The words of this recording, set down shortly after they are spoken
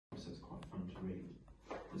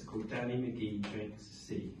It's called Danny McGee Drinks the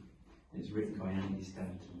Sea. It's written by Andy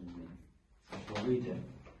Stanton and me. So I'll read it.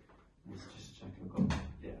 Let's just check I've got it.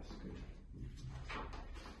 Yeah, that's good.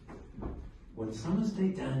 One summer's day,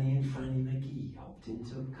 Danny and Franny McGee hopped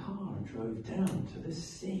into a car and drove down to the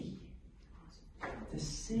sea. The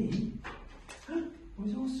sea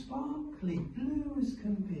was all sparkly, blue as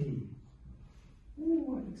can be.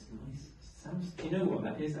 Oh, it looks nice. Do you know what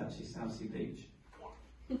that is actually? Southsea Beach.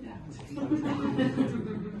 Yeah.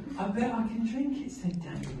 I bet I can drink it, said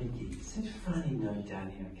Danny McGee. Said Franny, no,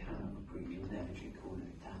 Danny, I cannot agree. You'll never drink all of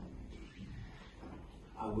it, Danny McGee.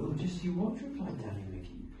 I will, just you watch, replied Danny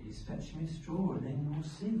McGee. Please fetch me a straw and then we'll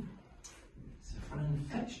see. So Fran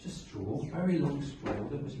fetched a straw, a very long straw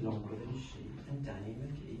that was longer than she, and Danny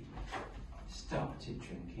McGee started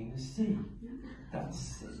drinking the sea. That's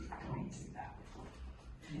silly, can't do that.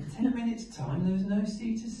 In 10 minutes' time, there was no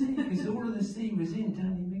sea to see, because all of the sea was in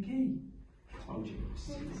Danny McGee. I told you it was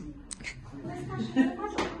silly.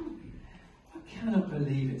 I cannot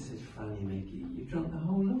believe it, said Franny McGee. You've drunk the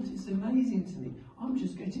whole lot. It's amazing to me. I'm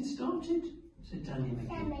just getting started, said Danny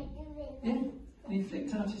McGee. Yeah, and he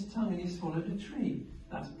flicked out his tongue and he swallowed a tree.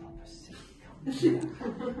 That's proper silly, can't do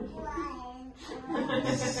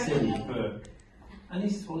that. Silly book. And he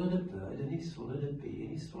swallowed a bird, and he swallowed a bee,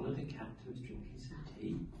 and he swallowed a cat who was drinking some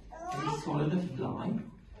tea, and he swallowed a fly,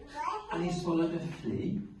 and he swallowed a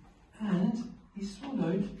flea, and he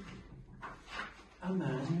swallowed a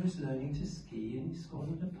man who was learning to ski, and he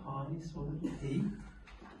swallowed a pie, and he swallowed a pea,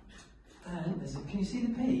 and can you see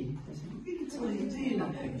the pea? There's a really tiny pea in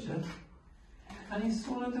that picture, and he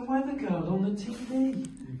swallowed the weather girl on the TV.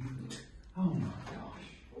 Oh my gosh.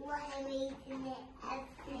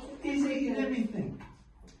 He's eating everything.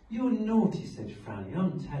 You're naughty, said Franny.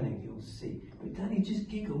 I'm telling you, you'll see. But Danny just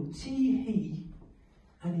giggled, tee-hee,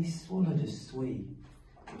 and he swallowed a swee.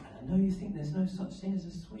 And I know you think there's no such thing as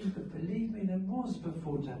a swee, but believe me, there was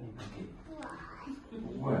before Danny McGee.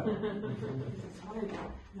 Well,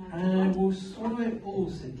 and we'll swallow it all,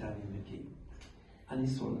 said Danny McGee. And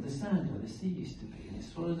he swallowed the sand where the sea used to be, and he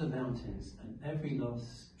swallowed the mountains and every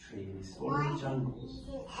last tree, and he swallowed the jungles.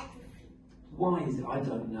 Why is it? I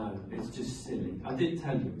don't know. It's just silly. I did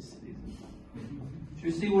tell you it was silly, didn't I? Shall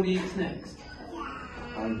we see what he eats next?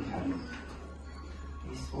 Okay.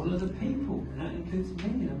 He swallowed the people, and that includes me,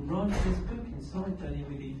 and I'm writing this book inside Danny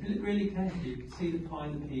McGee. If you look really carefully, you can see the pie,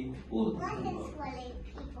 the pea, all the people.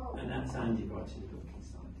 And that's Andy writing the book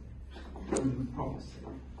inside. Proper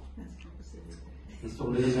silly. He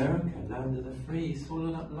swallowed America, land of the free. He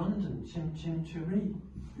swallowed up London, chim chim cheree.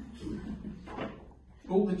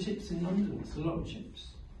 All the chips in London, it's a lot of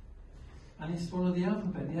chips. And he swallowed the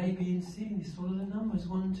alphabet, the A, B and C, and he swallowed the numbers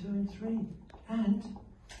 1, 2 and 3. And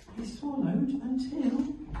he swallowed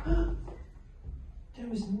until there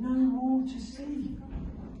was no more to see.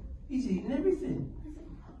 He's eaten everything.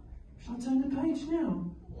 Shall I turn the page now?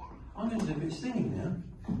 I'm going to do a bit of singing now.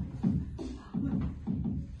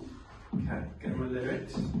 Okay, get my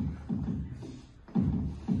lyrics.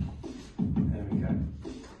 There we go.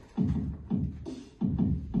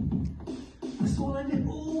 I swallowed it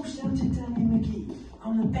all, shouted Danny McGee.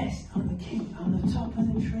 I'm the best, I'm the king, I'm the top of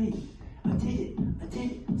the tree. I did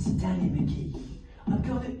it, said Danny McGee. I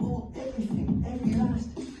got it all, everything, every last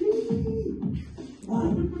flea.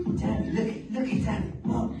 Whoa, Danny, look at Danny.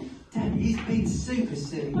 Whoa, Danny, he's been super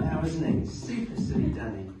silly now, isn't he? Super silly,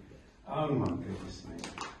 Danny. Oh my goodness me.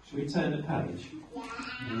 Shall we turn the page?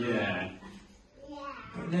 Yeah.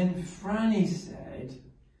 But then Franny said,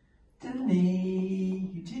 Danny,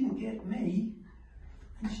 you didn't get me.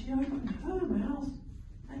 And she opened her mouth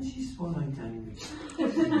and she swallowed Danny McGee.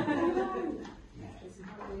 Yeah.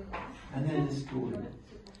 And then the story.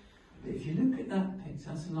 But if you look at that picture,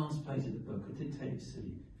 that's the last page of the book. I did tell you it's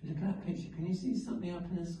silly. If you look at that picture, can you see something up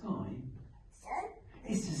in the sky? Sun?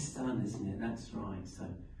 It's the sun, isn't it? That's right. So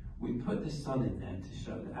we put the sun in there to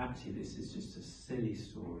show that actually this is just a silly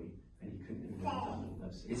story. And you couldn't have done all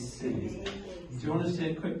those. It's silly, isn't it? Do you want to see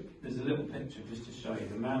a quick, there's a little picture just to show you.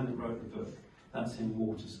 The man that wrote the book, that's in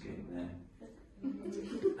water skiing there.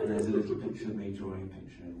 And there's a little picture of me drawing a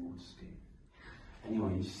picture in water skiing.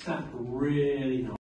 Anyway, you sat really nice.